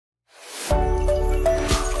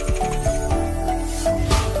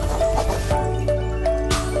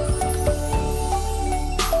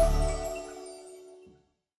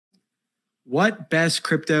What best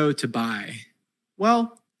crypto to buy?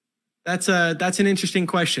 Well, that's an interesting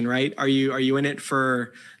question, right? Are you in it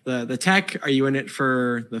for the tech? Are you in it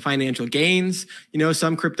for the financial gains? You know,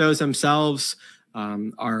 some cryptos themselves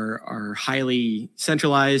are highly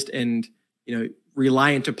centralized and, you know,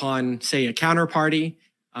 reliant upon, say, a counterparty,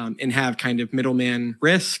 and have kind of middleman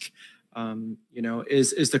risk. You know,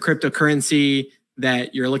 is the cryptocurrency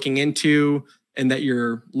that you're looking into and that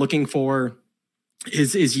you're looking for,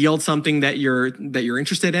 is yield something that you're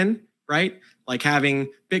interested in, right? Like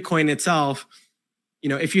having Bitcoin itself, you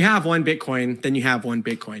know, if you have one Bitcoin, then you have one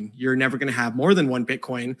Bitcoin. You're never going to have more than one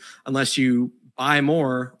Bitcoin unless you buy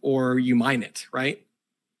more or you mine it, right?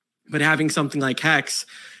 But having something like Hex,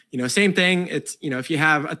 you know, same thing. It's, you know, if you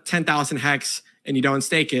have a 10,000 Hex and you don't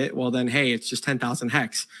stake it, well, then, hey, it's just 10,000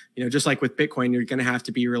 Hex. You know, just like with Bitcoin, you're going to have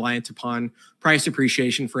to be reliant upon price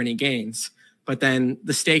appreciation for any gains. But then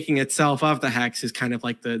the staking itself of the Hex is kind of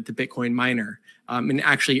like the Bitcoin miner, and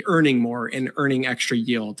actually earning more and earning extra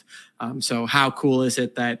yield. So how cool is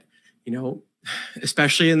it that, you know,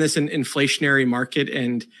 especially in this inflationary market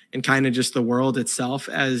and kind of just the world itself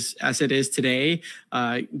as it is today,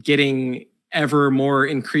 getting ever more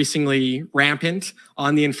increasingly rampant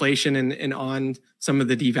on the inflation and on some of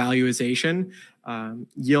the devaluation,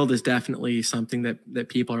 yield is definitely something that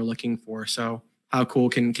people are looking for. So how cool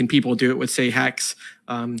can people do it with, say, Hex,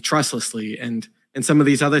 trustlessly, and some of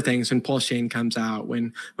these other things when PulseChain comes out,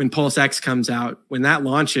 when Pulsex comes out, when that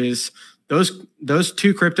launches, those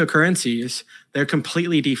two cryptocurrencies, they're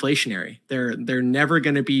completely deflationary. They're never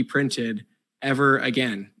going to be printed ever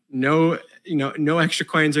again. No, you know, no extra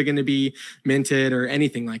coins are going to be minted or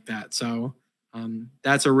anything like that. So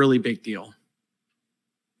that's a really big deal.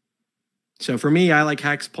 So for me, I like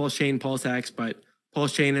Hex, PulseChain, Pulsex, but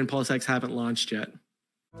PulseChain and Pulsex haven't launched yet.